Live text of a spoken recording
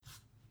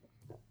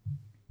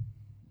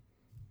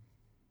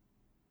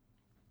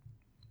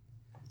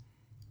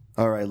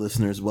All right,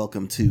 listeners,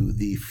 welcome to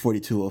the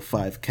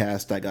 4205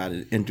 cast. I got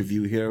an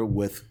interview here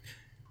with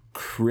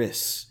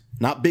Chris.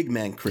 Not Big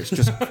Man Chris,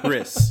 just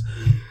Chris.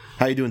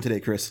 How you doing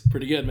today, Chris?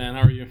 Pretty good, man.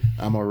 How are you?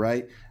 I'm all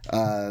right.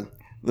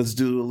 Let's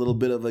do a little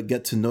bit of a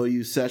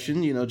get-to-know-you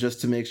session,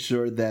 just to make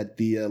sure that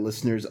the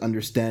listeners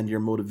understand your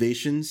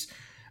motivations,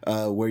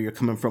 where you're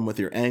coming from with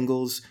your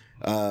angles,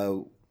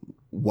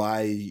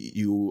 why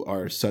you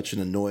are such an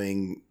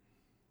annoying...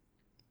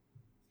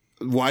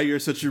 Why you're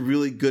such a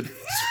really good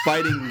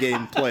fighting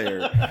game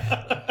player.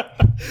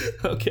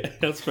 Okay,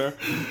 that's fair.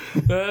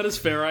 That is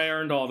fair. I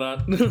earned all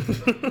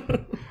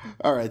that.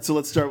 All right, so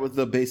let's start with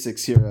the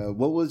basics here.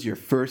 What was your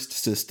first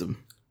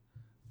system?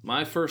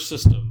 My first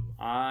system.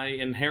 I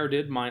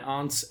inherited my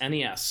aunt's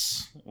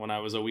NES when I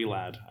was a wee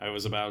lad. I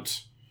was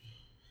about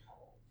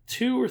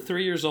 2 or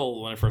 3 years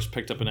old when I first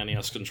picked up an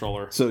NES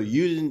controller. So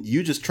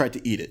you just tried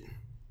to eat it?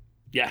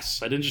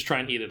 Yes, I didn't just try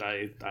and eat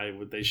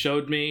it. They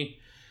showed me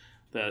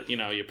that,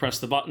 you press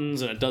the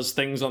buttons and it does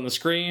things on the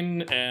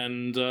screen,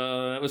 and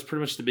that was pretty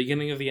much the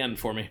beginning of the end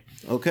for me.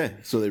 Okay,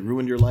 so they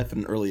ruined your life at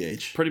an early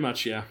age. Pretty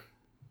much, yeah.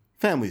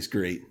 Family's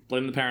great.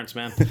 Blame the parents,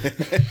 man.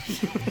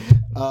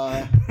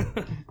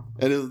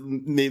 And it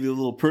may be a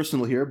little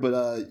personal here,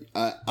 but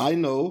I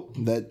know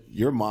that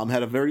your mom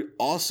had a very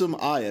awesome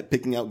eye at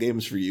picking out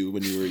games for you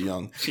when you were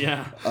young.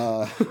 Yeah.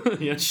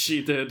 Yes,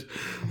 she did.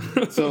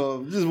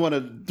 So just want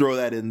to throw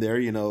that in there,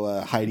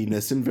 Heidi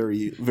Nissen,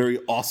 very, very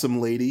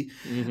awesome lady.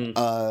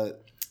 Mm-hmm.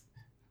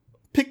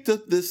 Picked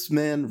up this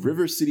man,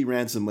 River City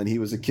Ransom, when he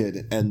was a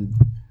kid, and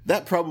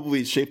that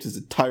probably shaped his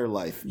entire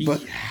life.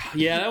 But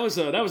yeah, that was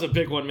a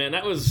big one, man.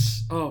 That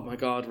was, oh my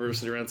God, River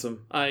City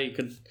Ransom.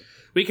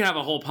 We can have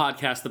a whole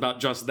podcast about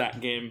just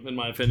that game, in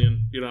my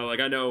opinion.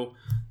 I know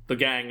the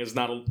gang is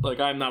not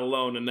I'm not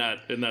alone in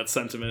that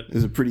sentiment. It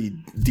was a pretty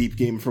deep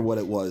game for what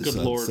it was. Good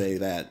Lord. I'd say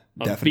that.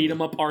 A beat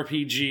 'em up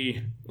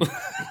RPG.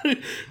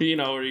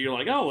 Where you're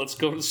like, oh, let's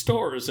go to the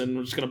stores and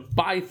we're just gonna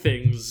buy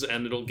things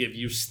and it'll give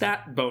you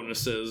stat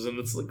bonuses, and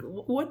it's like,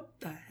 what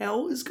the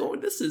hell is going?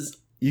 This is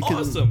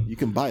awesome. You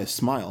can buy a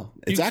smile.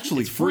 It's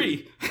actually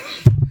free.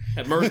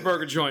 At Mer's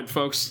Burger Joint,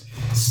 folks.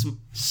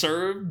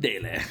 Served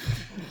daily.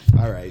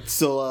 All right,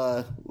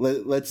 so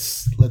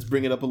let's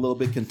bring it up a little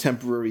bit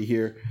contemporary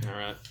here. All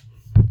right.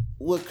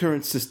 What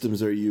current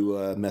systems are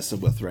you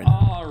messing with right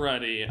now?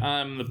 Alrighty,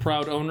 I'm the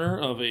proud owner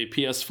of a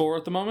PS4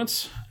 at the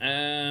moment,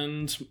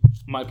 and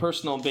my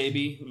personal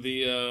baby,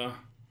 the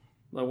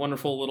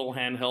wonderful little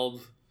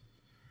handheld,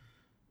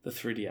 the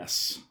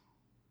 3DS.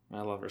 I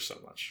love her so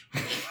much.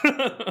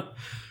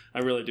 I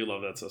really do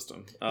love that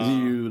system.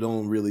 You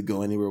don't really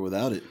go anywhere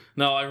without it.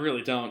 No, I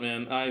really don't,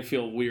 man. I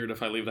feel weird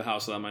if I leave the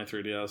house without my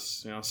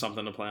 3DS.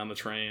 Something to play on the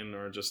train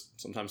or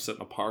just sometimes sit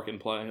in a park and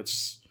play.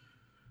 It's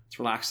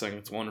relaxing.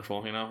 It's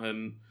wonderful,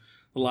 and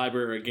the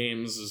library of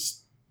games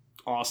is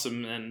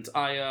awesome. And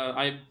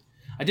I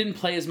didn't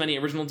play as many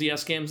original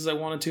DS games as I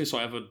wanted to, so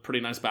I have a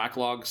pretty nice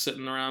backlog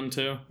sitting around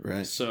too.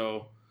 Right.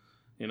 So,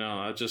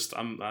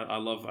 I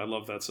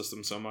love that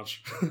system so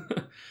much.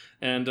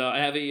 And I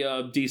have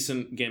a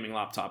decent gaming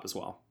laptop as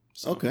well.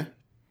 So. Okay.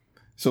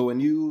 So when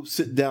you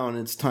sit down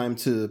and it's time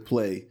to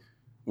play,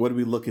 what are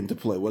we looking to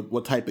play?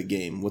 What type of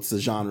game? What's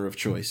the genre of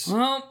choice?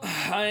 Well,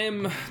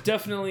 I'm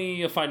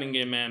definitely a fighting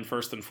game man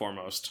first and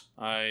foremost.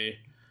 I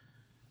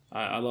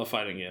love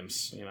fighting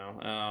games.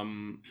 A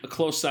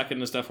close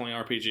second is definitely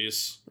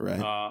RPGs. Right.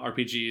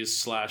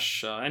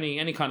 RPGs /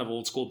 any kind of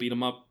old school beat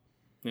 'em up.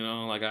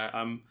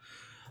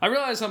 I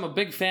realize I'm a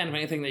big fan of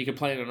anything that you can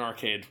play in an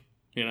arcade.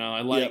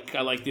 I like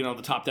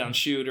the top down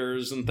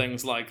shooters and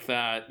things like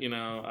that.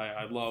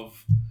 I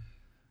love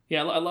the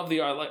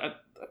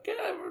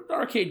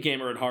arcade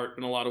gamer at heart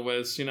in a lot of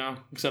ways.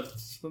 Except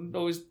I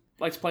always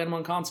likes playing them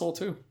on console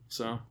too.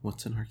 So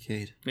what's an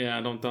arcade?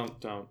 Yeah, don't.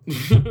 That's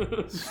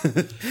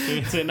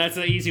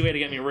an easy way to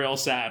get me real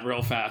sad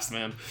real fast,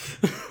 man.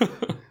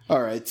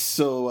 All right,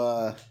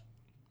 so.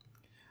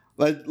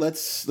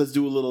 Let's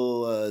do a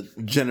little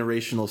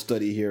generational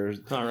study here.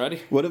 Alrighty.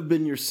 What have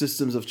been your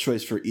systems of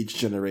choice for each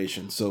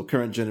generation? So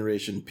current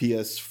generation,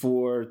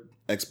 PS4,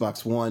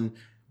 Xbox One,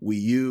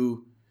 Wii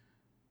U.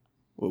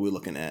 What are we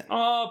looking at?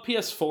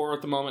 PS4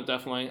 at the moment,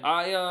 definitely.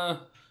 I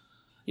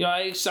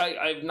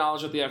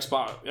acknowledge that the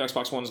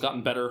Xbox One has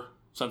gotten better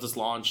since its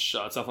launch.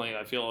 It's definitely,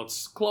 I feel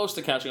it's close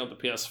to catching up to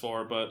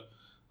PS4, but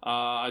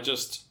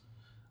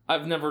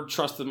I've never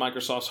trusted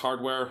Microsoft's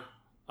hardware.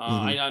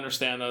 I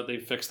understand that they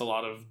fixed a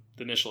lot of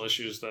the initial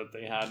issues that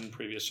they had in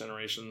previous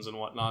generations and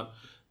whatnot,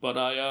 but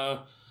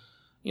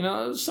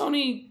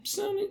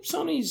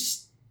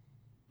Sony's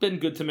been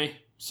good to me.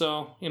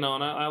 So, and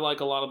I like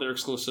a lot of their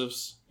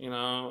exclusives.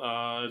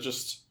 I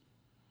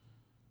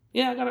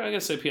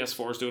gotta say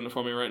PS4 is doing it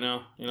for me right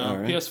now.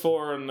 Right.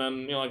 PS4, and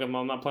then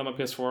I'm not playing my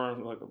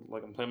PS4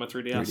 like I'm playing my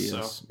 3DS.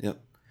 So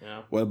yep.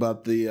 Yeah. What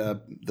about the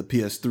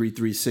PS3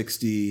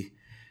 360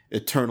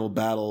 Eternal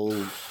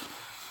Battle?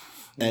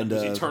 And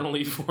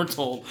eternally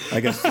foretold.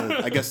 I guess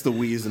the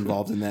Wii is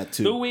involved in that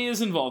too. The Wii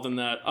is involved in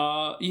that.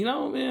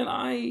 Man,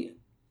 I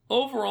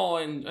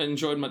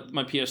enjoyed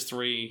my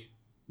PS3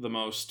 the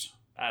most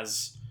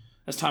as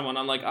as time went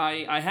on, like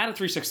I had a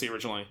 360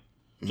 originally,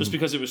 just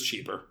because it was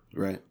cheaper.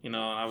 Right. You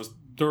know, I was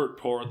dirt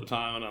poor at the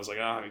time, and I was like,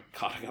 God,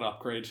 I gotta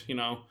upgrade. You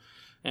know,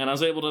 and I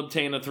was able to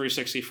obtain a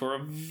 360 for a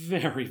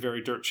very,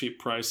 very dirt cheap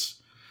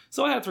price.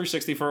 So I had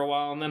 360 for a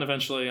while, and then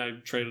eventually I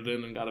traded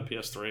in and got a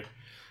PS3.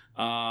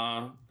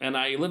 And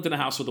I lived in a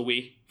house with a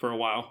Wii for a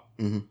while,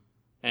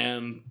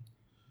 and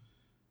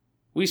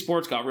Wii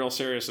Sports got real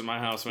serious in my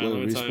house, man. Well,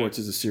 Wii Sports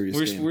is a serious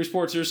game. Wii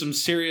Sports, there's some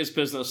serious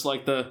business.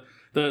 Like the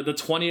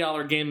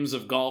 $20 games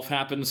of golf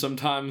happen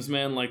sometimes,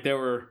 man. Like there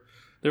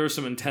were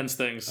some intense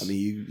things. I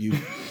mean,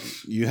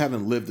 you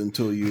haven't lived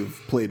until you've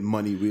played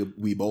money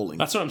Wii bowling.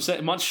 That's what I'm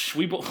saying.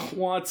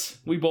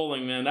 Wii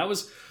bowling, man. That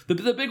was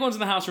the big ones in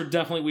the house were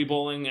definitely Wii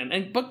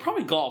bowling but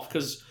probably golf,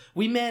 because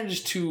we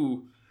managed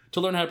to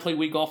learn how to play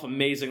Wii golf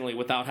amazingly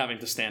without having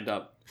to stand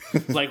up.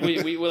 Like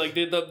we like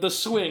the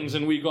swings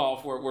in Wii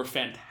golf were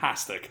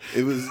fantastic.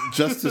 It was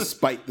just to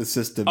spite the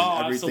system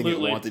and everything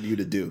absolutely. it wanted you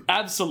to do.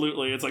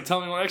 Absolutely. It's like,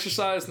 tell me what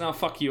exercise, now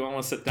fuck you, I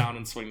want to sit down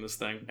and swing this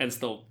thing and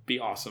still be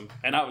awesome.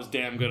 And I was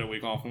damn good at Wii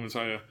golf, I'm gonna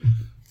tell you.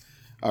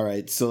 All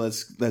right, so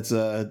let's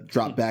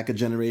drop back a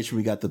generation.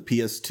 We got the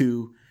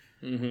PS2,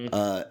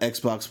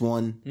 Xbox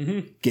One,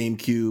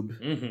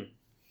 GameCube.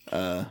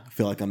 I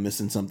feel like I'm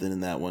missing something in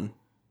that one.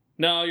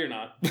 No, you're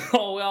not.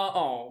 Oh, well,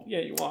 oh, yeah,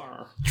 you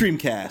are.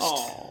 Dreamcast.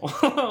 Oh.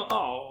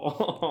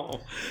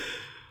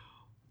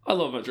 I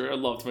loved my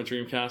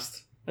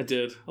Dreamcast. I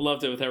did. I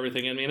loved it with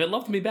everything in me, and it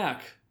loved me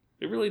back.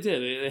 It really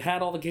did. It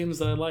had all the games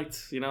that I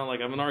liked. You know,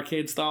 like I'm an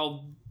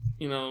arcade-style,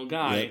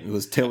 guy. Yeah, it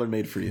was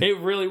tailor-made for you. It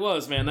really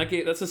was, man.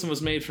 That system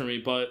was made for me,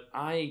 but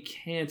I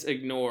can't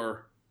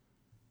ignore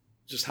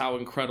just how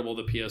incredible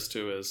the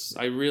PS2 is.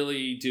 I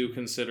really do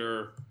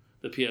consider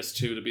the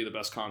PS2 to be the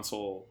best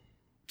console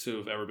to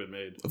have ever been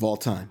made of all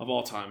time.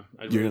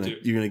 You're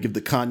gonna give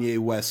the Kanye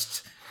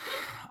West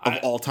of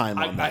all time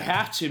on that. I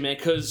have to, man,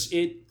 because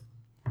it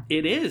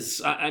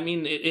is. I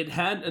mean, it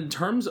had, in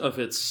terms of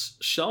its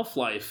shelf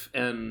life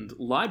and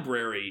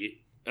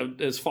library,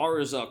 as far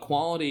as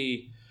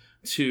quality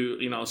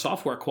to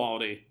software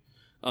quality,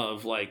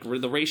 of like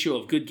the ratio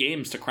of good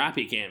games to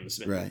crappy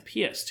games. Right.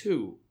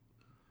 PS2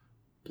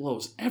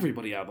 blows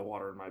everybody out of the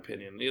water, in my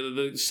opinion.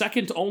 The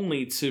second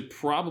only to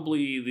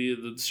probably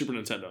the Super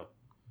Nintendo.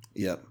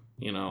 Yep.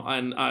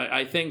 And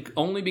I think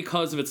only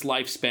because of its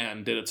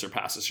lifespan did it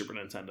surpass the Super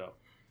Nintendo.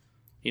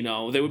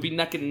 They would be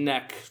neck and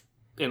neck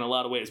in a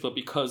lot of ways, but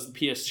because the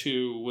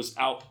PS2 was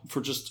out for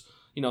just,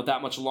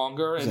 that much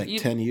longer. It's like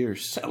 10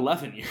 years.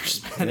 11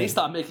 years, man. Yeah. They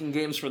stopped making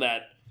games for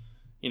that,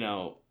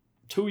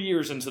 2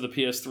 years into the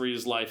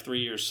PS3's life,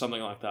 3 years,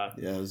 something like that.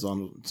 Yeah, it's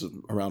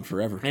around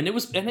forever. And it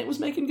was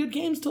making good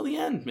games till the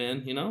end,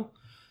 man,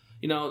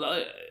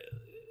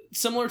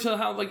 similar to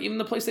how, like, even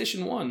the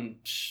PlayStation 1,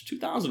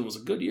 2000 was a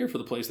good year for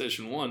the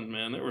PlayStation 1,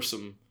 man. There were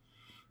some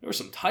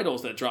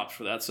titles that dropped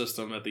for that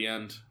system at the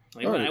end.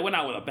 Like, right. I went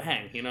out with a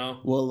bang,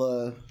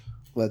 Well,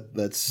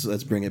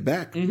 let's bring it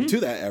back to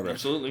that era.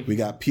 Absolutely. We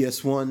got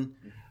PS1,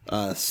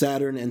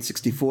 Saturn,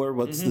 N64.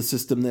 What's the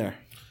system there?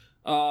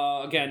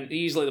 Again,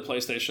 easily the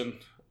PlayStation,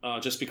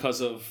 just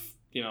because of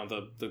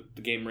the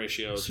game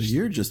ratios. So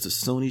you're just a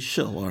Sony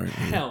shill, aren't you?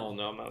 Hell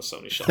no, I'm not a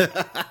Sony shill.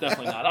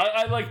 Definitely not.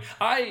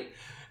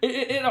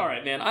 It all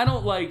right, man. I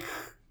don't like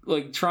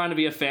trying to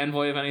be a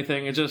fanboy of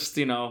anything. It just,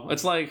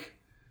 it's like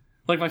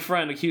my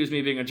friend accused me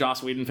of being a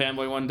Joss Whedon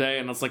fanboy one day,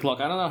 and it's like,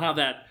 look, I don't know how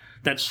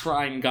that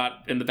shrine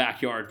got in the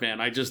backyard, man.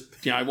 I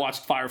just, I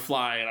watched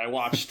Firefly, and I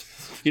watched,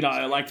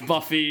 I liked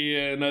Buffy,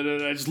 and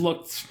I just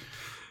looked,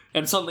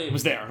 and suddenly it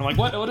was there. I'm like,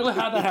 what?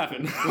 How'd that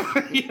happen?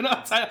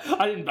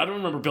 I don't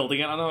remember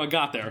building it. I don't know how it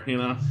got there,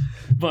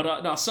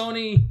 But no,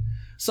 Sony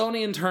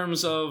in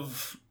terms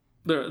of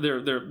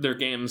their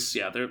games,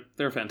 yeah,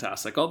 they're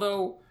fantastic.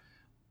 Although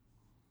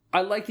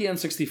I like the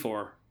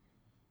N64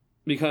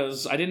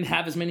 because I didn't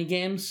have as many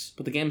games,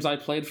 but the games I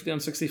played for the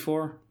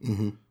N64,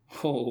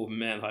 oh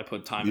man, I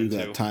put time into.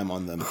 You got time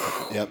on them.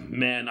 Yep.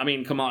 Man, I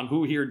mean, come on,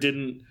 who here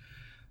didn't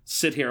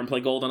sit here and play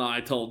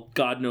GoldenEye till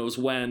God knows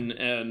when?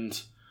 And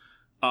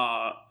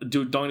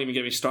dude, don't even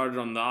get me started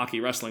on the Aki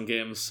wrestling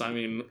games. I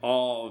mean,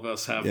 all of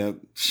us have. Yep.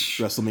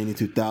 WrestleMania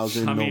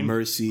 2000, No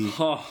Mercy.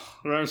 Oh,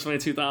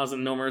 WrestleMania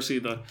 2000, No Mercy.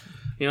 The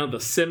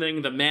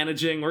simming, the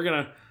managing.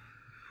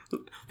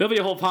 There'll be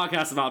a whole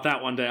podcast about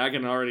that one day.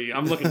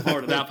 I'm looking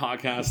forward to that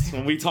podcast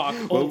when we talk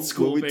old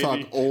school, when we talk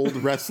old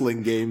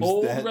wrestling games.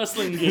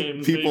 Wrestling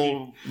games,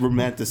 people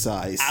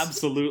romanticize.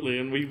 Absolutely,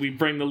 and we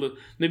bring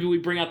maybe we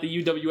bring out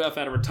the UWF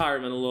out of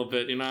retirement a little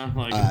bit. It'd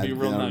be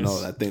real nice.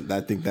 No, I think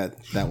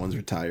that one's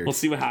retired. We'll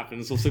see what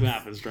happens.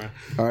 Dre.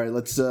 All right,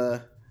 let's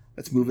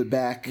move it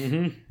back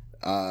to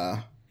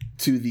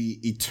the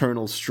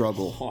eternal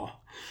struggle.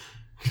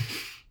 Oh.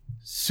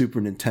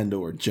 Super Nintendo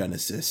or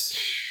Genesis?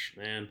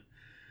 Man.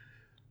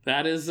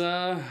 That was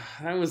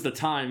the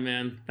time,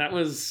 man. That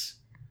was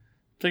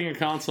taking a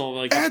console.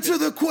 Like, answer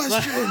the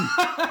question.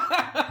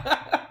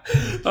 I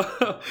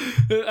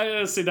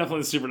gotta say,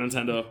 definitely the Super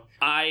Nintendo.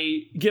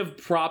 I give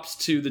props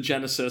to the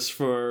Genesis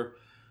for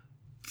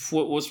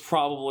what was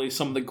probably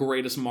some of the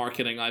greatest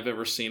marketing I've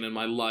ever seen in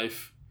my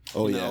life.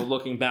 Oh yeah.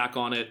 Looking back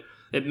on it,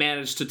 it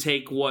managed to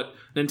take what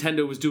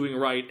Nintendo was doing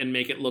right and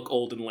make it look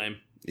old and lame.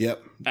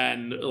 Yep.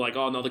 And like,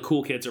 oh no, the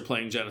cool kids are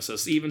playing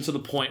Genesis, even to the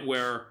point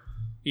where,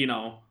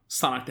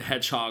 Sonic the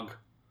Hedgehog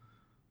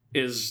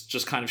is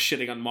just kind of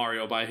shitting on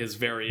Mario by his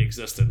very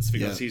existence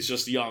because he's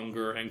just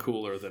younger and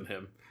cooler than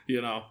him.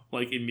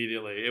 Like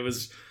immediately. It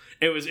was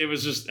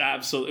just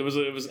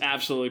absolutely. It was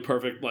absolutely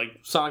perfect. Like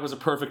Sonic was a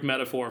perfect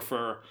metaphor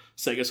for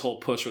Sega's whole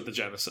push with the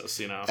Genesis.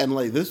 And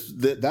like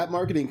that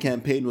marketing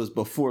campaign was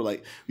before.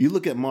 Like you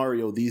look at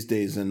Mario these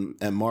days, and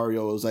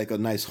Mario was like a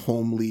nice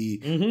homely,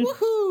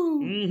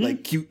 woohoo,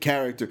 like cute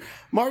character.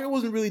 Mario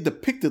wasn't really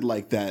depicted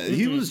like that.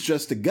 He was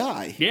just a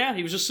guy. Yeah,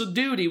 he was just a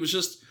dude. He was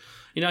just,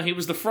 he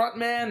was the front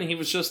man. And he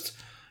was just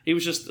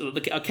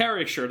a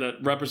caricature that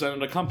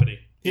represented a company.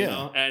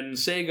 And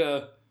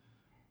Sega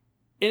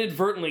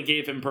inadvertently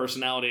gave him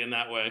personality in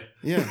that way.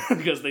 Yeah.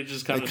 Because they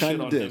just kind of shit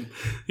on him.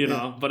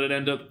 But it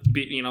ended up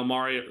being,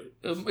 Mario,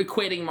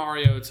 equating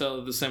Mario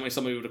to the same way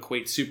somebody would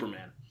equate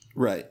Superman.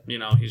 Right.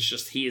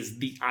 He is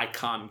the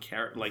icon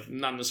character, like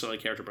not necessarily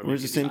a character, but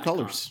wears the same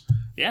colors.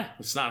 Yeah,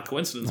 it's not a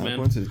coincidence, not man. A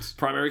coincidence.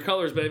 Primary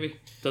colors, baby.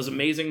 Does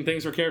amazing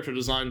things for character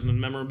design and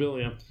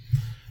memorabilia.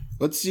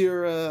 What's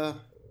the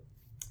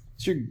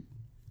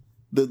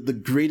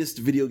greatest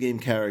video game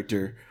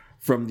character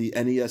from the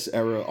NES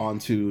era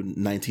onto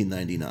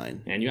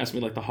 1999? And you asked me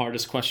like the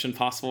hardest question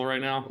possible right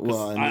now.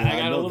 Well, I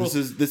got a little.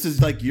 This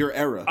is like your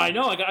era. I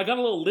know. I got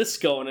a little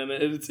list going, and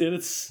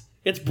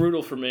it's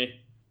brutal for me.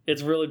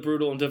 It's really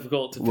brutal and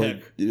difficult to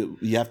pick. You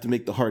have to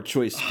make the hard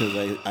choice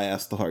because I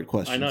asked the hard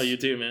questions. I know you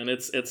do, man.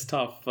 It's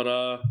tough, but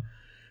oh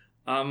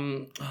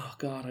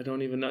god, I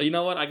don't even know. You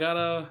know what? I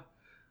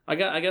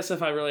guess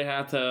if I really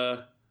had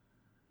to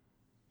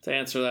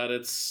answer that,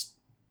 it's.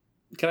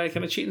 Can I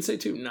cheat and say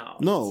two? No.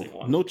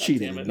 No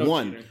cheating.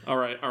 One. Cheating. All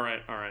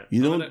right.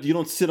 You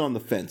don't sit on the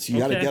fence. You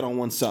got to get on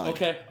one side.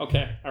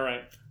 Okay. All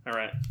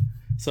right.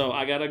 So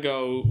I gotta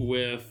go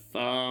with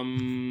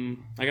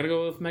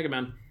Mega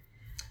Man.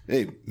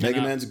 Hey,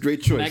 Mega Man's a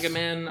great choice. Mega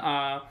Man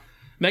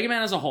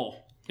as a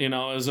whole,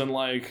 as in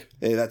like.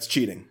 Hey, that's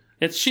cheating.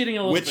 It's cheating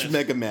a little bit. Which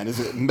Mega Man? Is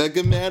it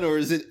Mega Man or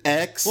is it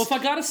X? Well, if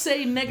I gotta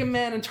say Mega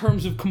Man in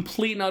terms of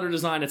complete and utter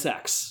design, it's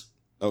X.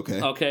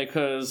 Okay,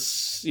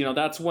 because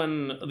that's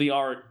when the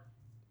art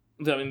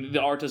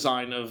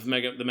design of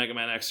the Mega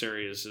Man X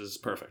series is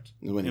perfect.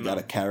 When you got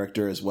a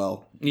character as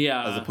well,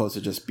 as opposed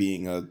to just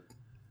being a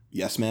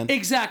yes man.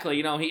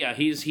 Exactly.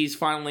 He's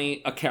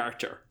finally a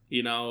character.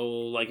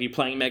 Like you're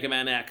playing Mega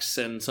Man X,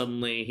 and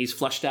suddenly he's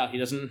fleshed out. He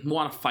doesn't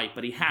want to fight,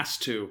 but he has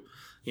to.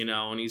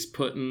 And he's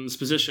put in this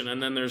position.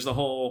 And then there's the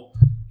whole,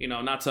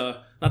 not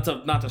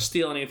to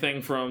steal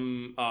anything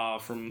from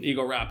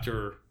Ego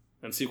Raptor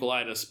and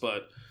Sequelitis,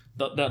 but.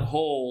 That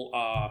whole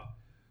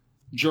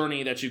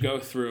journey that you go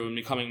through and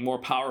becoming more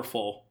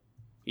powerful,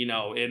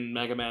 in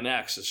Mega Man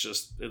X,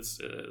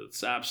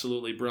 it's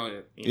absolutely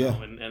brilliant,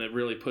 know, and it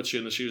really puts you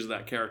in the shoes of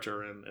that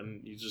character,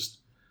 and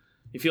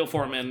you feel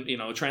for him, and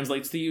it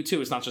translates to you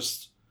too. It's not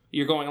just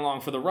you're going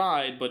along for the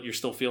ride, but you're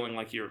still feeling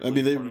like you're. I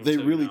mean, they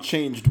really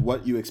changed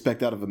what you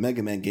expect out of a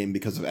Mega Man game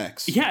because of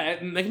X. Yeah,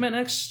 Mega Man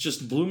X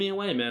just blew me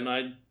away,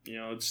 man.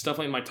 It's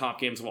definitely my top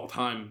games of all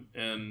time,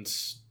 and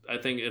I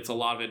think a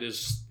lot of it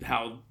is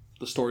how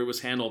the story was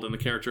handled and the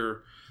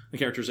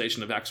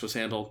characterization of X was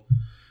handled.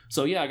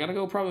 So yeah, I gotta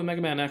go probably Mega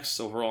Man X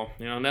overall.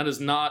 And that is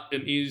not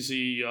an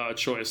easy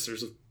choice.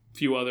 There's a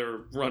few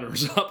other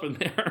runners up in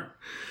there,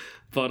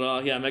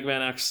 but yeah, Mega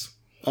Man X.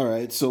 All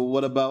right. So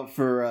what about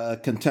for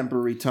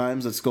contemporary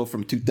times? Let's go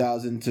from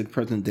 2000 to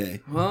present day.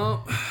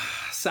 Well,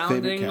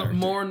 speaking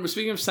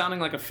of sounding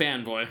like a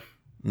fanboy,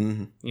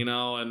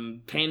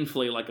 and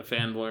painfully like a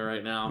fanboy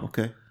right now.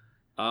 Okay.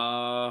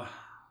 My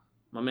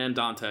man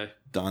Dante.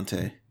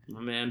 My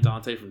man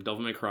Dante from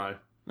Devil May Cry.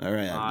 All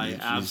right, I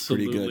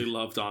absolutely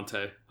love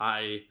Dante.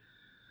 I'm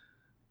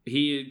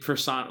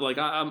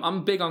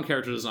big on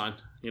character design.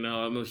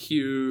 I'm a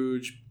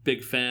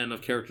big fan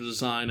of character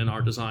design and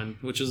art design,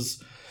 which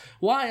is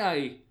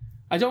why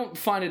I don't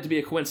find it to be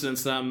a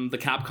coincidence that I'm the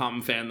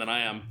Capcom fan that I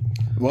am.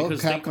 Well,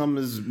 Capcom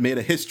has made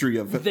a history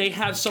of it. They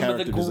have some of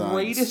the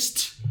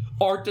greatest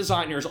art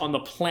designers on the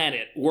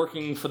planet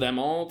working for them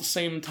all at the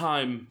same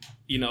time,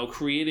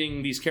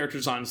 creating these character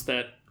designs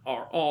that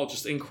are all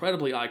just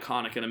incredibly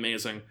iconic and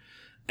amazing.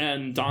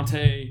 And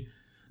Dante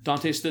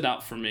stood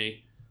out for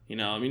me.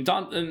 Devil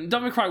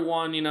May Cry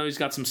 1, he's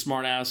got some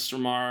smart ass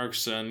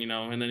remarks, and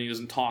and then he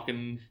doesn't talk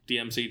in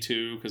DMC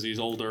 2 because he's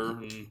older.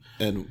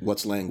 And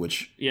what's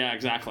language? Yeah,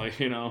 exactly.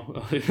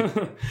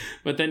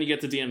 But then you get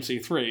to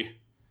DMC 3,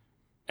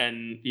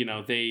 and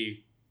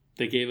they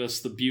gave us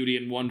the beauty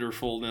and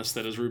wonderfulness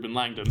that is Ruben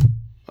Langdon.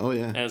 Oh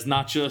yeah, as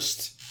not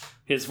just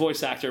his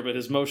voice actor, but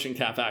his motion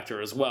cap actor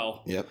as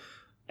well. Yep.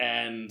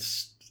 And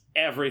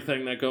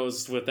everything that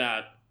goes with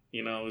that,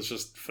 is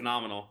just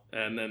phenomenal.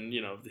 And then,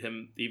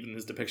 even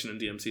his depiction in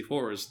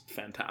DMC4 is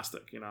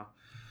fantastic,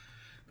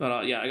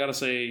 But yeah, I gotta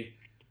say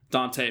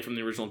Dante from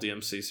the original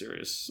DMC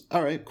series.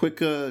 All right, quick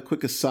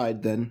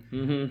aside then.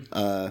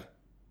 Mm-hmm.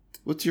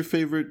 What's your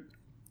favorite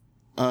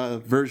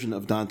version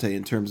of Dante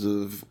in terms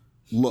of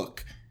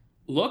look?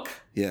 Look?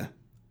 Yeah.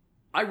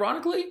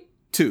 ironically,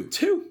 2.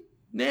 2.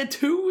 Man,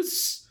 2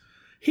 is...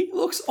 He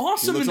looks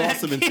awesome in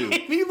that game.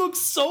 He looks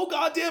so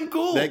goddamn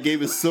cool. That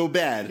game is so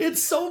bad.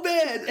 It's so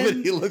bad. And, but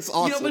he looks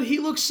awesome. You know, but he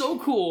looks so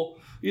cool.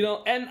 You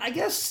know, and I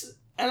guess...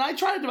 And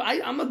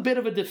I'm a bit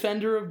of a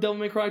defender of Devil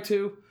May Cry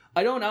 2.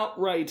 I don't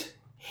outright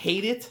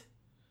hate it.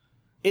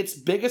 Its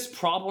biggest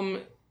problem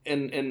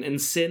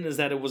and sin is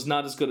that it was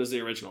not as good as the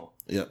original.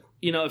 Yep.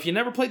 You know, if you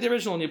never played the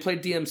original and you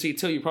played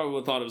DMC2, you probably would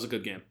have thought it was a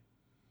good game.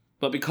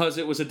 But because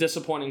it was a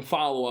disappointing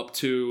follow-up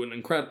to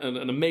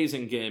an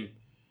amazing game,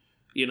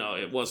 you know,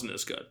 it wasn't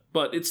as good.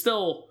 But it's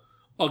still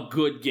a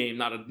good game,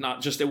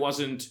 not just it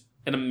wasn't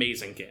an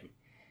amazing game.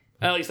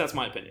 At least that's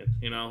my opinion,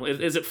 you know.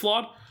 Is it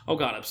flawed? Oh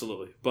god,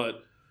 absolutely.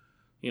 But,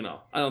 you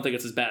know, I don't think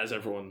it's as bad as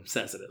everyone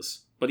says it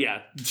is. But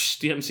yeah,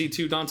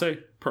 DMC2 Dante,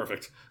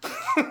 perfect.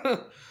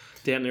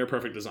 Damn near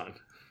perfect design.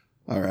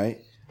 All right.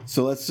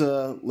 So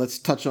let's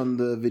touch on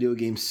the video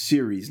game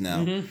series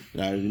now. Mm-hmm.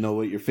 I already know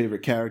what your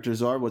favorite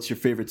characters are. What's your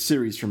favorite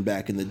series from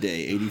back in the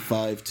day,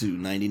 85 to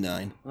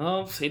 99?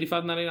 Well,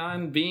 85,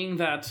 99 being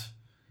that,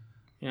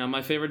 you know,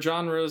 my favorite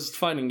genre is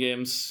fighting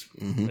games.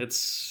 Mm-hmm.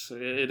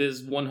 It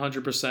is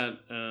 100%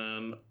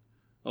 and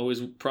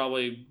always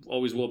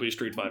will be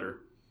Street Fighter.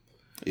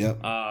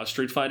 Yep.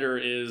 Street Fighter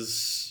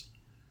is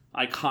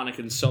iconic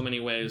in so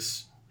many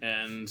ways,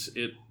 and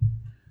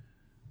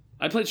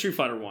I played Street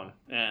Fighter 1,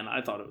 and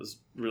I thought it was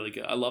really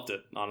good. I loved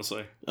it,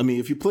 honestly. I mean,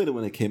 if you played it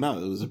when it came out,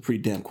 it was a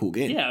pretty damn cool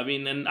game. Yeah, I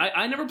mean, and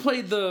I never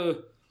played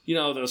the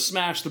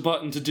smash the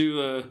button to do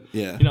the...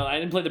 Yeah. You know, I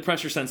didn't play the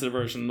pressure-sensitive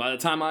version. By the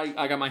time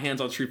I got my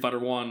hands on Street Fighter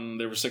 1,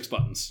 there were 6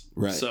 buttons.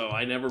 Right. So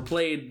I never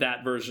played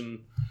that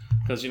version,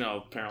 because, you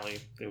know, apparently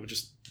they would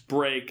just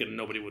break and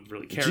nobody would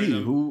really carry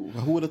them. Who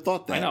would have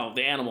thought that? I know,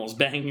 the animals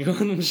banging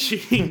on the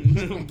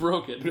machine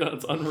broke it.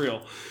 It's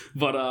unreal.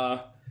 But,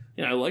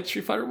 you know, I liked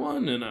Street Fighter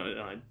 1, and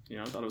I you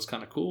know, thought it was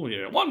kind of cool.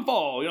 You know, one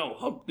fall, you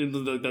know,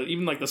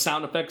 even like the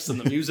sound effects and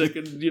the music,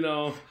 and, you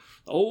know,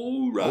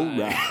 all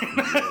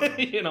right.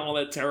 You know, all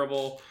that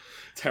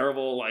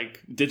terrible, like,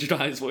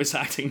 digitized voice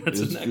acting that's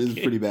in that game. It was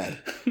pretty bad.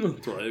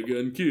 Try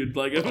again, kid.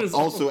 Like, it was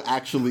also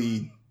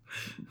actually...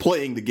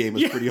 Playing the game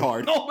is pretty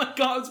hard. Oh my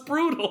god, it's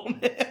brutal,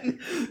 man.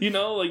 You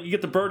know, like, you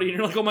get the birdie and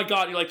you're like, oh my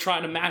god, you're like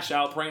trying to mash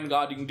out, praying to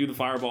God you can do the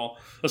fireball,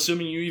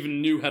 assuming you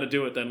even knew how to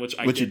do it then, which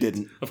you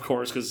didn't. Of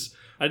course, because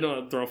I know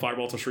how to throw a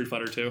fireball to Street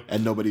Fighter 2.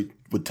 And nobody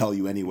would tell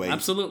you anyway.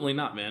 Absolutely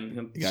not,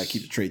 man. You gotta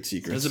keep the trade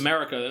secrets. It's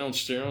America. They don't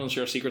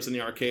share secrets in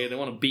the arcade. They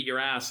want to beat your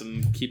ass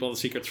and keep all the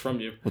secrets from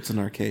you. What's an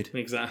arcade?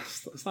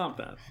 Exactly. Stop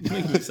that. It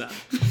makes me sad.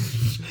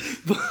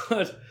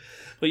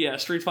 But yeah,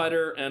 Street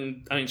Fighter,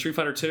 and I mean Street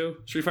Fighter 2.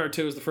 Street Fighter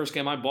 2 is the first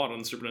game I bought on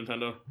the Super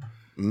Nintendo.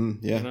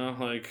 Yeah. You know,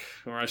 like,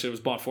 or actually it was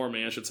bought for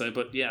me, I should say.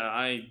 But yeah,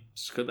 I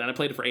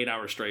played it for 8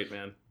 hours straight,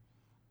 man.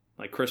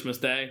 Like Christmas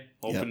Day,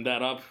 opened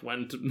that up,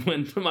 went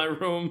to my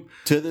room.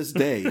 To this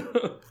day,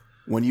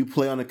 when you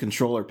play on a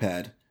controller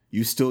pad,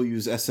 you still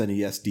use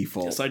SNES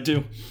default. Yes, I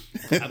do.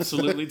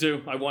 Absolutely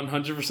do. I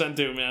 100%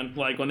 do, man.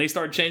 Like, when they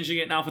started changing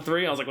it in Alpha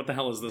 3, I was like, what the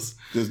hell is this?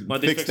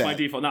 Why'd they fix my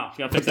default? No, you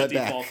gotta fix that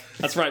default.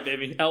 That's right,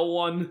 baby.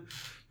 L1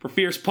 for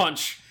Fierce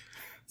Punch.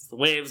 It's the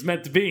way it was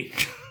meant to be.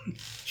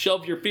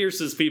 Shelve your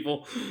fierces,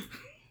 people.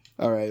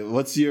 All right.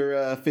 What's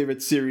your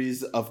favorite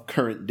series of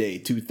current day,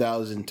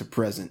 2000 to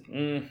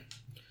present?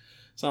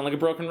 Sound like a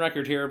broken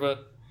record here,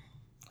 but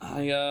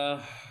I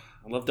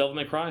love Devil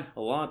May Cry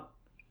a lot.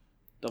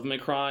 Devil May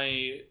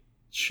Cry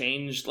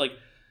changed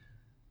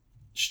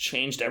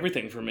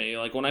everything for me.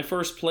 Like, when I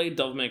first played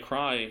Devil May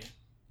Cry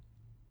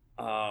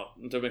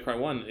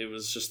 1, it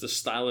was just a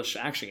stylish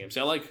action game.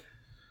 See,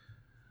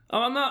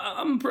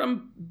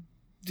 I'm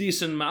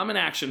decent. I'm an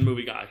action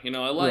movie guy. You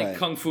know, I like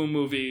kung fu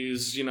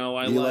movies. You know,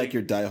 I like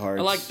your Die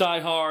Hards. I like Die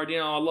Hard. You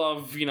know, I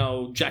love, you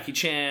know, Jackie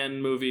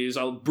Chan movies.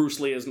 Bruce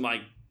Lee is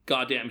my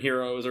goddamn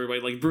hero. As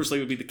everybody, like, Bruce Lee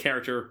would be the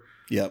character.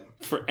 Yep.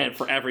 For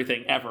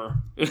everything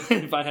ever,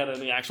 if I had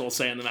any actual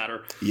say in the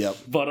matter. Yep.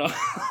 But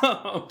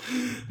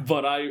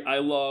I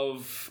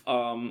love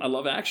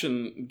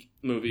action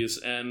movies,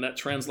 and that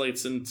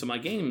translates into my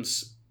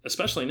games,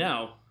 especially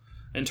now,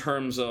 in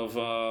terms of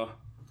like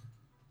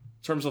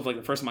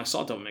the first time I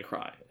saw Devil May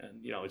Cry,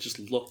 and, you know, it just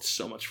looked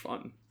so much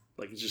fun.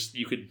 Like, it's just,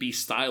 you could be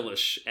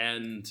stylish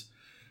and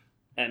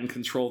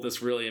control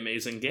this really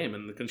amazing game,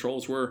 and the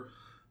controls were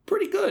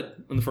pretty good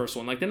in the first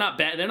one. Like, they're not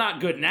bad. They're not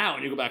good now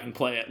when you go back and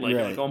play it. Like,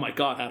 you're like, oh my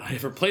god, how did I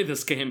ever play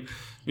this game?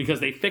 Because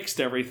they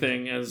fixed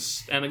everything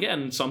and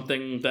again,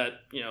 something that,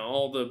 you know,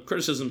 all the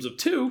criticisms of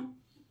 2,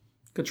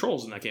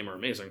 controls in that game are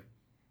amazing.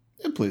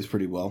 It plays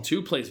pretty well.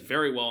 2 plays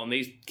very well, and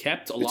they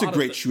kept a lot of... It's a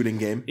great shooting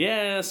game.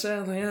 Yeah,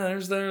 sadly, yeah,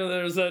 there's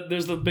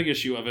the big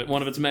issue of it.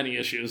 One of its many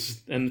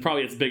issues, and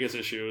probably its biggest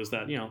issue, is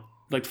that, you know,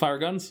 like fire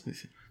guns?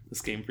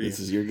 This game for you. This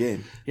is your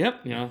game.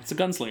 Yep, you know, it's a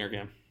gunslinger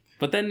game.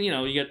 But then, you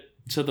know, you get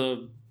to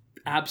the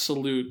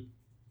absolute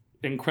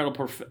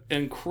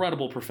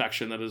incredible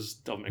perfection that is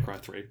Devil May Cry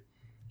 3.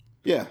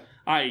 Yeah.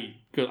 I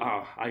could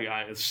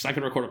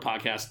record a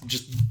podcast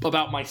just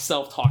about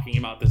myself talking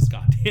about this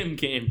goddamn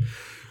game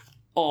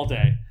all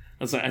day.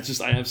 I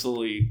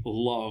absolutely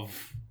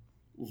love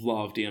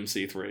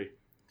DMC3.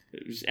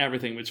 It was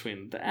everything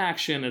between the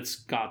action. It's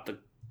got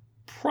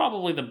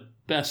probably the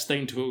best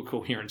thing to a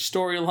coherent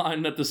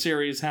storyline that the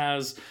series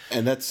has.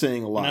 And that's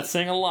saying a lot. And that's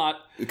saying a lot.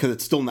 Because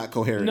it's still not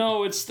coherent.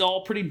 No, it's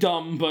all pretty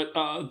dumb, but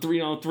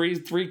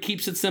three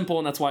keeps it simple,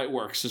 and that's why it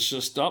works. It's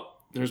just,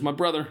 there's my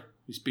brother.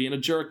 He's being a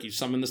jerk. He's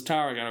summoned this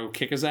tower. I gotta go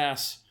kick his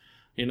ass.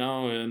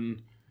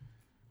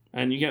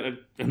 And you get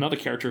another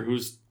character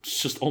who's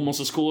just almost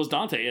as cool as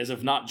Dante, as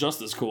if not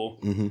just as cool.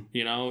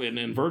 Mm-hmm.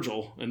 And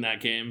Virgil in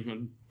that game.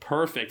 And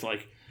perfect,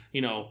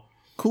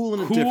 cool in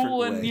a different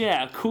way.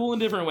 Yeah, cool in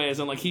different ways.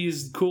 And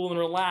he's cool and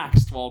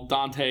relaxed while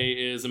Dante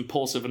is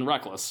impulsive and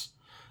reckless.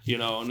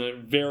 And a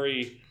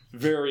very,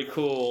 very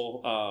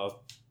cool,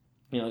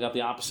 got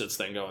the opposites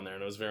thing going there.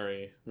 And it was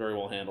very, very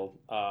well handled.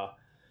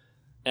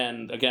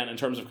 And again, in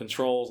terms of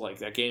controls,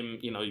 that game,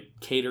 you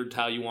catered to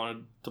how you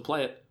wanted to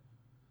play it.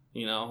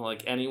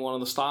 Any one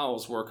of the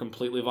styles were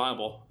completely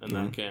viable in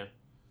that game.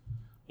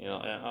 And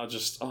I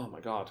just, oh my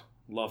God,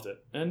 loved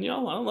it. And, I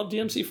love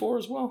DMC4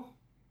 as well.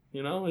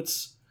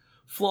 It's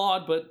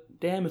flawed, but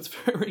damn, it's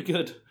very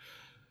good.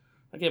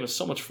 That game is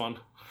so much fun.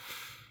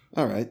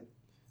 All right.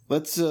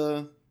 Let's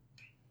move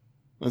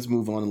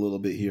on a little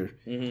bit here.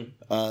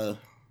 Mm-hmm.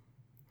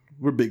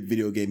 We're big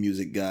video game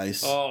music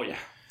guys. Oh, yeah.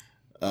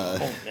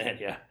 Oh, man,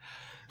 yeah.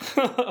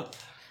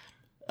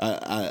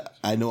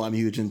 I know I'm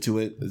huge into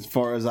it. As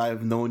far as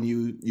I've known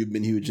you, you've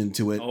been huge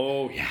into it.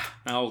 Oh, yeah.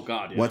 Oh,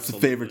 God, yeah. What's the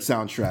favorite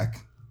soundtrack?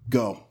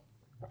 Go.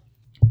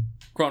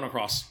 Chrono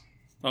Cross.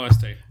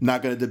 OST.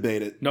 Not going to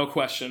debate it. No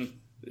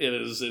question. It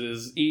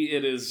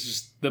is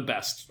just the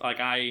best.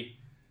 I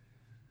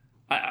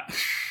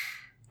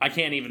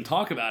can't even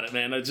talk about it,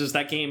 man. It's just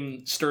that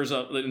game stirs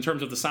up, in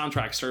terms of the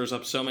soundtrack, stirs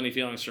up so many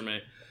feelings for me.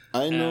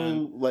 I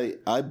know,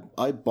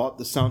 I bought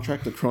the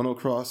soundtrack to Chrono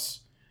Cross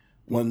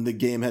when the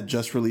game had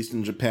just released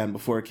in Japan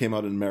before it came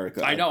out in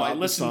America. I know, I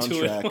listened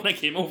to it when I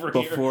came over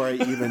here. Before I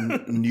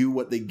even knew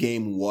what the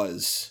game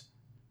was.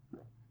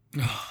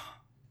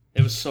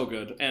 It was so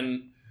good.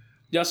 And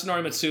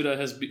Yasunori Mitsuda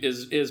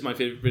is my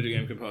favorite video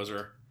game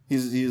composer.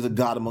 He's a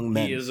god among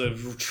men.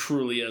 He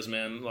truly is,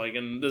 man.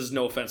 And this is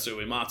no offense to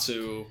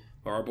Uematsu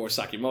or our boy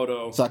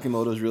Sakimoto.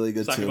 Sakimoto's really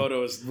good too.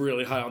 Sakimoto is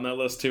really high on that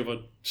list too,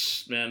 but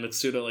man,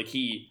 Mitsuda,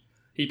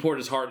 he poured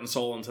his heart and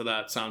soul into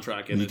that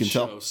soundtrack, and it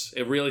shows.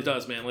 Tell. It really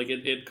does, man.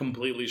 It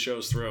completely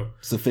shows through.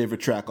 It's the favorite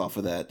track off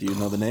of that. Do you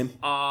know the name?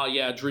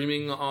 Yeah,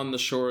 Dreaming on the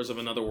Shores of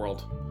Another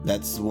World.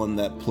 That's the one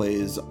that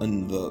plays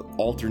in the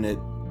alternate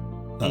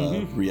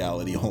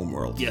reality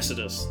homeworld. Yes, it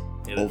is.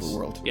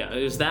 Overworld. Yeah,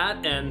 it is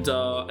that,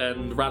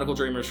 and Radical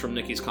Dreamers from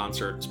Nicky's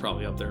concert is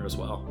probably up there as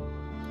well.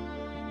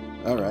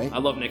 All right. I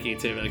love Nicky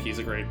too. Nicky's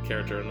a great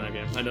character in that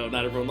game. I know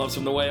not everyone loves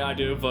him the way I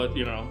do, but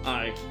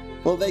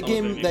Well, that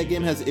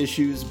game has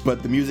issues,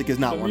 but the music is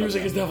not one of them. The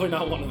music is definitely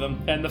not one of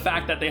them. And the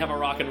fact that they have a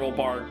rock and roll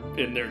bar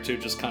in there too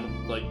just kind of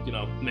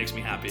makes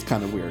me happy. It's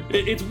kind of weird.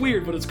 It's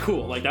weird, but it's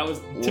cool. That was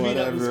to me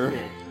that was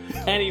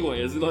cool.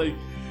 Anyways,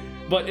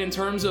 but in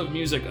terms of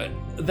music,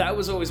 that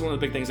was always one of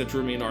the big things that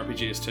drew me into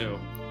RPGs too.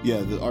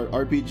 Yeah, the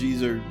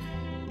RPGs are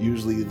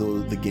usually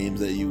the games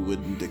that you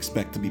wouldn't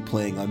expect to be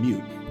playing on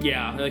mute.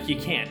 Yeah, you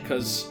can't,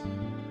 because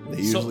they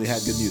usually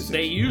have good music.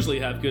 They usually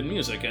have good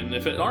music, and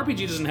if an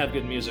RPG doesn't have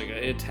good music,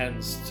 it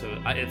tends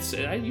to. I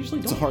usually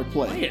don't. It's a hard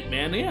play it,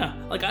 man. Yeah,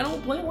 I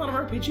don't play a lot of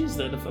RPGs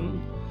then if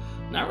I'm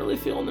not really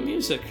feeling the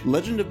music.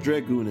 Legend of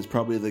Dragoon is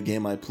probably the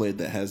game I played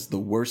that has the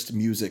worst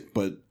music,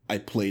 but I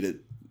played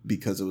it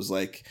because it was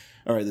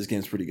all right, this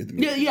game's pretty good.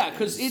 Yeah,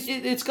 because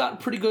it's got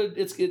pretty good.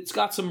 It's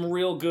got some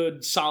real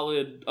good,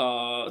 solid.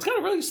 It's got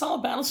a really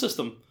solid battle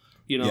system.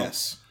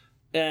 Yes,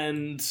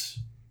 and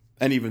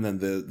even then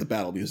the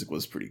battle music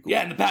was pretty cool.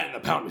 Yeah, and the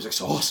battle music's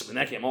so awesome in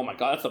that game. Oh my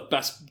God, that's the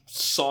best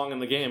song in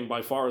the game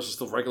by far. Is just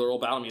the regular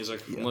old battle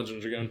music from Legend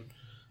of Dragoon.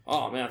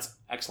 Oh man, that's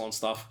excellent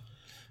stuff.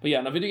 But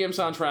yeah, now video game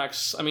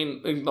soundtracks. I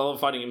love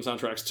fighting game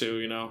soundtracks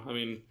too.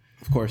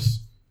 Of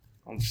course.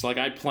 I'm just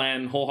I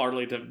plan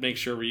wholeheartedly to make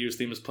sure Ryu's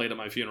theme is played at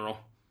my funeral.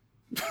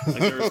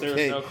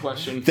 There's no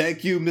question.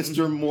 Thank you,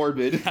 Mr.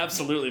 Morbid.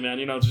 Absolutely, man.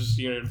 Just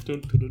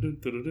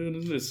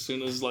as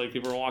soon as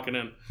people are walking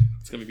in,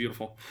 it's gonna be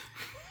beautiful.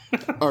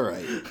 All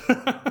right.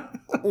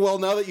 Well,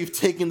 now that you've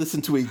taken this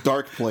into a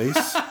dark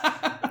place,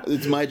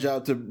 it's my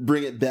job to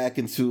bring it back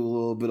into a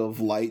little bit of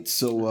light.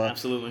 So,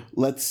 absolutely.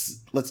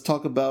 Let's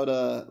talk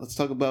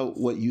about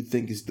what you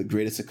think is the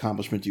greatest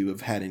accomplishment you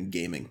have had in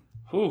gaming.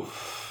 Ooh.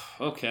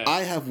 Okay.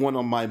 I have one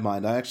on my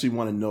mind. I actually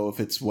want to know if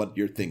it's what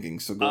you're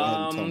thinking, so go ahead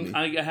and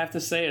tell me. I have to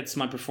say it's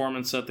my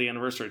performance at the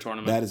anniversary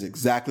tournament. That is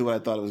exactly what I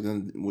thought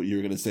what you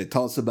were going to say.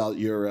 Tell us about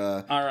your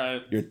all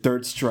right. Your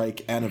Third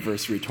Strike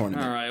anniversary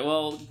tournament. All right.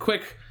 Well,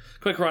 quick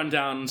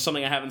rundown.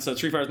 Something I haven't said.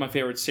 Street Fighter is my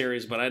favorite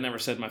series, but I never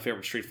said my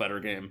favorite Street Fighter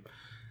game,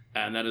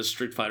 and that is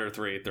Street Fighter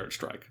 3 Third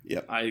Strike.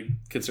 Yep. I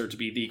consider it to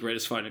be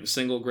the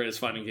single greatest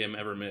fighting game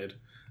ever made.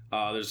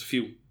 There's a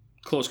few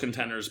close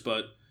contenders,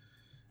 but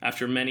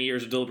after many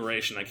years of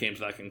deliberation, I came to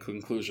that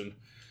conclusion.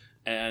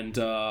 And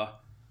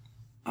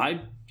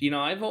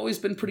I've always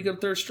been pretty good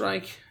at Third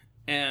Strike.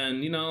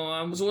 And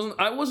I wasn't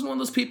one of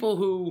those people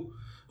who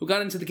who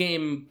got into the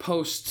game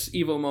post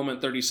Evo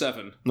Moment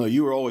 37. No,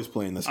 you were always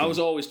playing this game. I was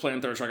always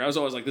playing Third Strike. I was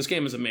always like, this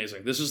game is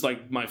amazing. This is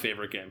like my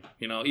favorite game.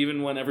 You know,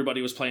 even when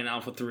everybody was playing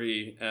Alpha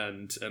 3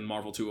 and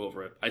Marvel 2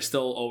 over it, I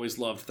still always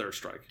loved Third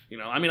Strike. You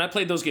know, I mean, I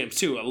played those games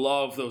too. I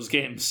love those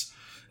games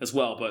as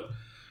well, but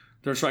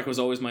Third Strike was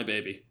always my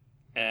baby.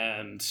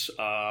 And,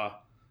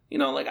 you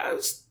know, like, I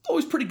was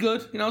always pretty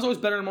good. You know, I was always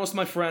better than most of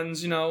my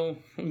friends, you know.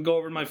 Go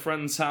over to my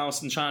friend's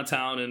house in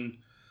Chinatown and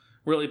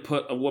really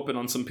put a whooping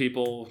on some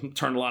people,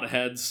 turn a lot of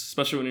heads,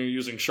 especially when you're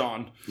using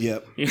Sean.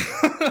 Yep.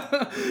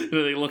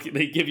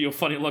 They give you a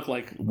funny look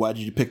like, why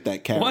did you pick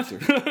that character?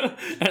 What?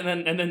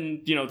 and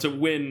then you know, to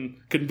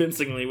win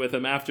convincingly with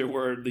him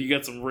afterward, you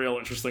get some real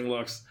interesting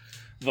looks.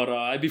 But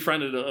I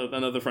befriended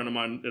another friend of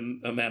mine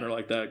in a manner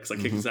like that because I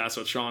kicked his ass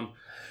with Sean,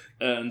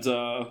 and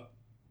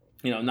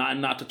you know,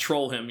 not to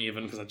troll him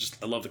even because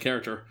I love the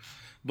character,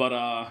 but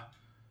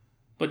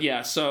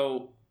yeah,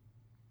 so.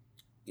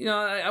 You know,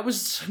 I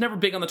was never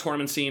big on the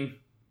tournament scene.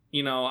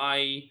 You know,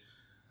 I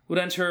would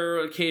enter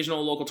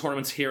occasional local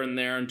tournaments here and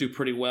there and do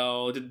pretty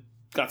well.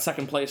 Got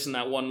second place in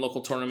that one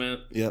local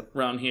tournament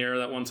around here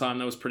that one time.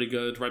 That was pretty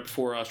good, right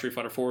before Street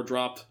Fighter 4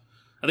 dropped.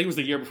 I think it was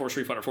the year before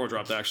Street Fighter 4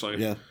 dropped, actually.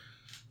 Yeah.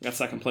 Got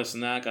second place in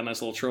that, got a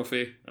nice little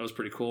trophy. That was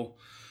pretty cool.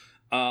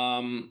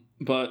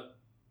 But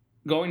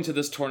going to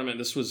this tournament,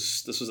 this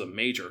was a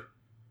major.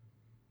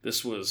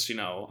 This was, you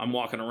know, I'm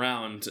walking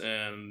around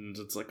and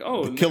it's like,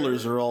 oh, the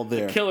killers are all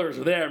there. The killers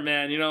are there,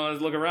 man. You know, I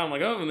look around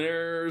like, oh, and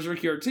there's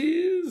Ricky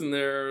Ortiz and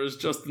there's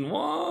Justin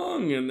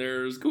Wong and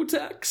there's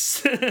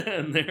Gotex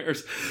and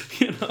there's,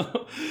 you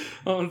know,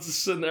 I'm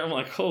just sitting there. I'm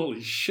like,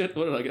 holy shit,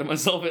 what did I get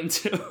myself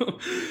into?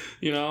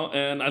 You know,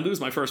 and I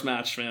lose my first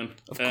match, man.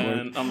 Of course.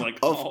 And I'm like,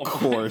 of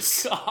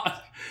course. My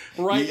God.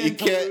 Right you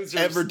into can't losers.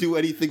 Ever do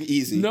anything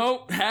easy.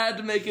 Nope, had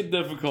to make it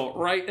difficult.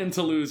 Right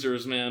into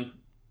losers, man.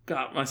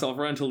 Got myself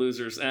right into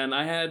losers, and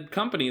I had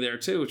company there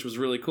too, which was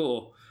really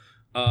cool.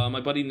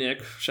 My buddy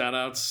Nick, shout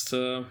outs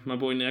to my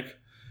boy Nick,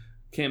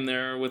 came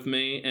there with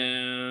me,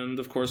 and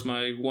of course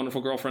my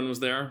wonderful girlfriend was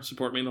there,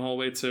 support me the whole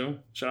way too.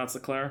 Shout outs to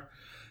Claire.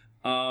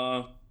 You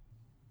know,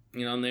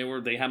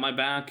 and they had my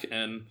back,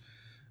 and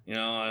you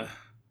know,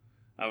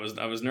 I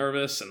was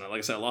nervous, and like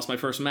I said, I lost my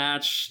first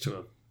match to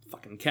a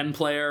fucking Ken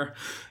player,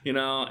 you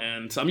know,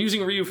 and I'm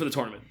using Ryu for the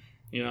tournament.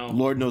 You know,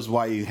 Lord knows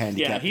why you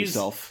handicapped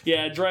yourself.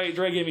 Yeah, Dre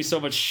gave me so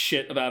much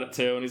shit about it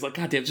too, and he's like,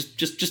 God damn,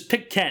 just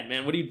pick Ken,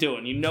 man. What are you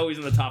doing? You know he's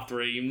in the top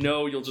 3. You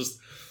know you'll just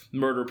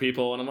murder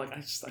people. And I'm like,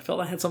 I felt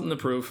I had something to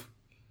prove.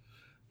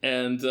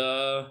 And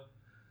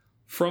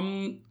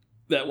from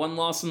that one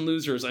loss in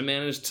losers, I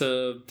managed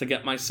to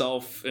get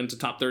myself into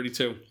top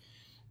 32.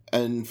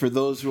 And for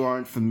those who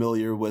aren't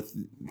familiar with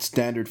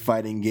standard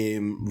fighting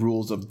game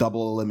rules of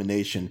double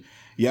elimination,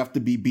 you have to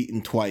be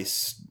beaten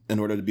twice in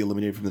order to be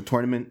eliminated from the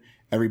tournament.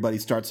 Everybody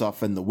starts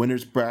off in the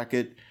winner's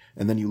bracket,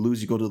 and then you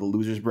lose, you go to the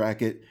loser's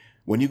bracket.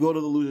 When you go to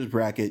the loser's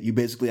bracket, you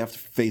basically have to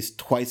face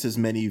twice as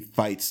many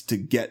fights to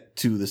get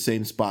to the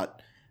same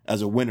spot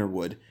as a winner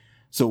would.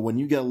 So when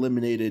you get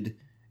eliminated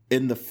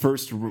in the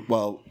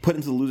put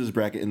into the loser's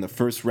bracket in the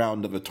first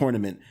round of a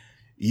tournament,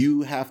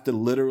 you have to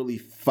literally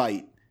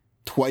fight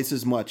twice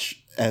as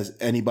much as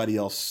anybody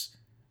else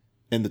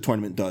in the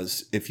tournament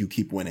does if you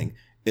keep winning.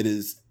 It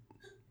is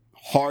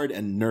hard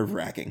and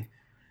nerve-wracking.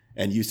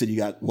 And you said you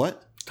got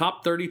what?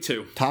 Top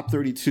 32. Top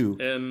 32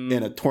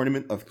 in a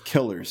tournament of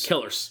killers.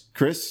 Killers.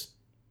 Chris,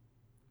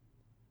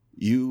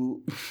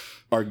 you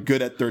are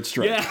good at Third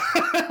Strike. Yeah,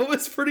 it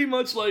was pretty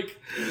much like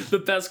the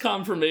best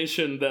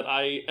confirmation that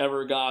I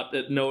ever got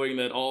at knowing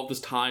that all of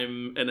this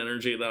time and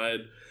energy that I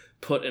had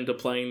put into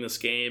playing this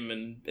game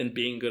and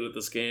being good at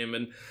this game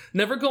and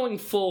never going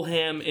full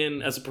ham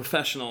in as a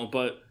professional,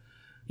 but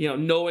you know,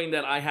 knowing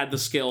that I had the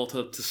skill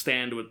to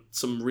stand with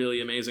some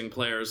really amazing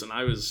players, and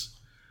that was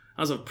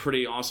a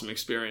pretty awesome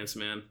experience,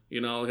 man.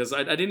 You know, because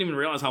I didn't even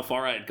realize how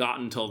far I had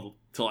gotten till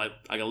I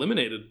got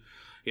eliminated.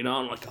 You know,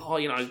 I'm like, oh,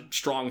 you know,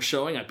 strong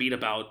showing. I beat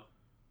about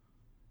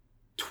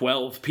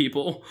 12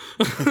 people,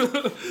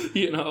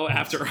 you know,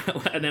 after,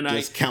 and then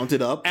just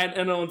counted up.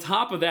 And on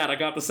top of that, I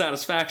got the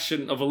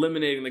satisfaction of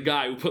eliminating the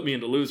guy who put me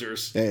into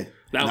losers. Hey,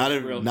 not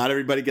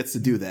everybody gets to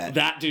do that.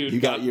 That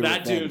dude,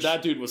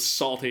 that dude was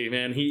salty,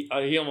 man. He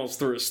almost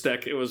threw a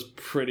stick. It was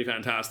pretty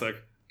fantastic.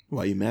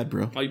 Why you mad,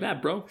 bro? Why you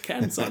mad, bro?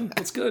 Ken, son,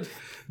 that's good.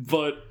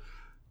 But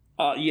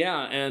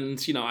yeah,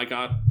 and you know,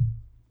 I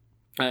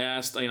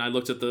asked, I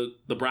looked at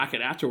the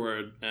bracket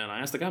afterward, and I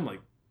asked the guy, I'm like,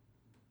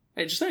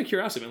 hey, just out of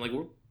curiosity, man,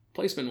 like,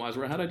 placement wise,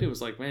 how'd I do? It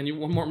was like, man, you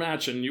one more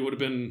match and you would have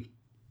been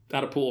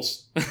out of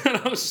pools. And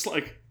I was just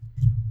like,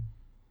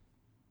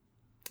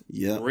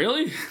 yeah,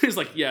 really? He's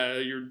like, yeah,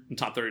 you're in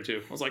top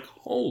 32. I was like,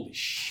 holy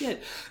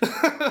shit.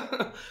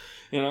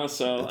 You know,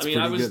 so that's, I mean,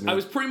 I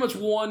was pretty much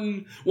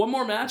one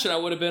more match, and I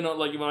would have been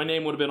like, my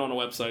name would have been on a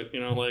website. You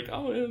know, like,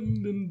 oh,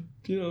 and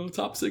you know,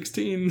 top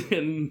 16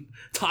 and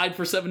tied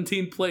for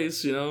 17th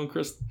place. You know,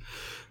 Chris.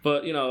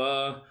 But you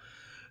know,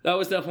 that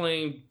was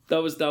definitely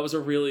that was a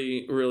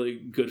really, really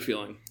good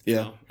feeling. Yeah,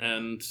 you know?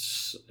 And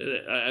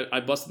I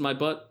busted my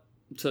butt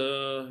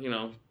to, you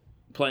know,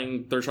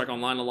 playing Third Strike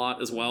Online a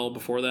lot as well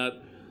before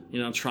that.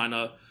 trying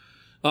to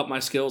up my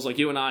skills. Like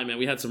you and I, man,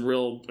 we had some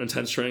real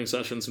intense training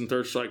sessions in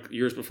Third Strike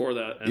years before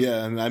that. And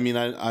and I mean,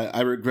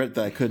 I regret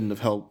that I couldn't have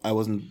helped. I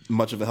wasn't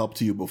much of a help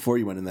to you before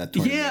you went in that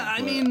tournament. Yeah,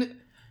 I mean,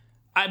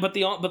 but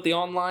the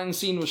online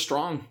scene was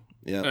strong.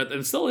 Yeah, and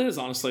it still is,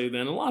 honestly.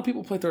 Then a lot of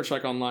people play Third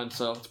Strike online,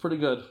 so it's pretty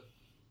good.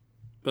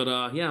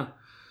 But yeah,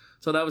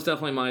 so that was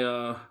definitely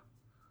my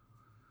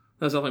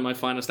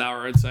finest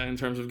hour, I'd say, in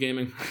terms of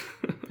gaming.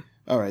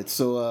 All right,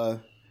 so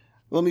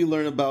let me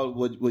learn about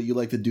what you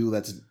like to do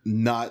that's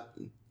not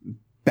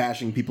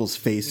bashing people's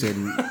face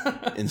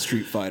in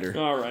Street Fighter.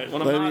 All right.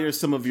 Let me hear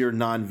some of your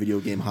non-video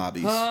game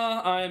hobbies.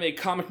 I am a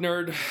comic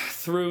nerd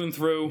through and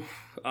through.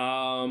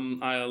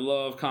 I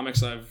love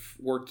comics. I've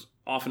worked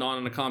off and on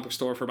in a comic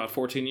store for about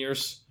 14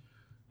 years.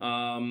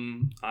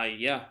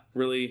 I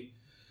really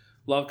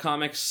love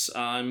comics.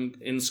 I'm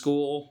in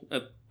school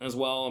as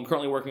well. I'm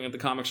currently working at the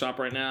comic shop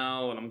right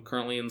now, and I'm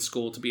currently in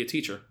school to be a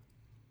teacher.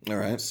 All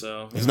right.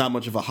 So it's not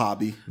much of a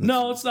hobby.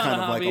 No, it's not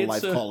kind a of hobby.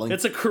 like a life calling.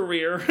 It's a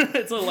career.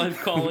 It's a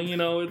life calling.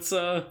 It's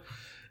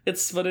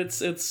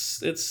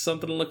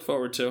something to look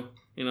forward to.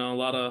 A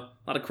lot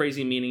of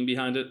crazy meaning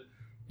behind it.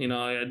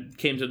 I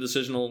came to a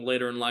decision a little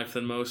later in life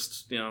than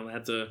most. I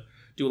had to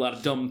do a lot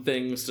of dumb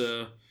things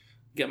to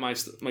get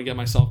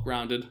myself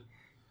grounded.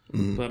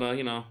 Mm-hmm. But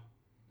I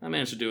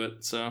managed to do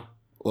it. So.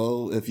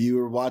 Well, if you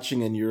are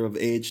watching and you're of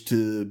age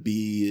to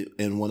be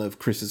in one of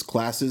Chris's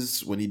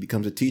classes when he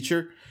becomes a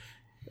teacher.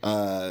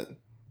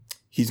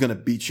 He's gonna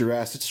beat your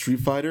ass at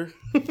Street Fighter,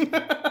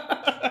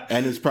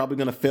 and is probably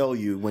gonna fail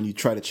you when you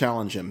try to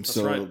challenge him. That's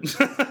so right.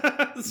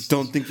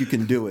 Don't think you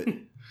can do it.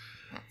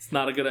 It's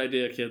not a good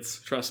idea,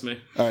 kids. Trust me.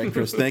 All right,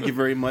 Chris. Thank you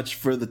very much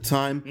for the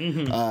time.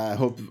 Mm-hmm. I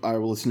hope our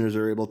listeners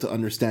are able to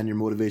understand your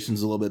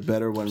motivations a little bit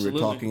better when we're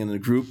talking in a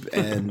group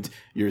and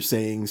you're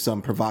saying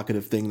some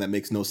provocative thing that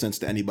makes no sense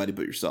to anybody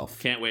but yourself.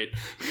 Can't wait.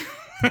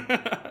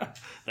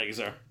 Thank you,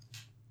 sir.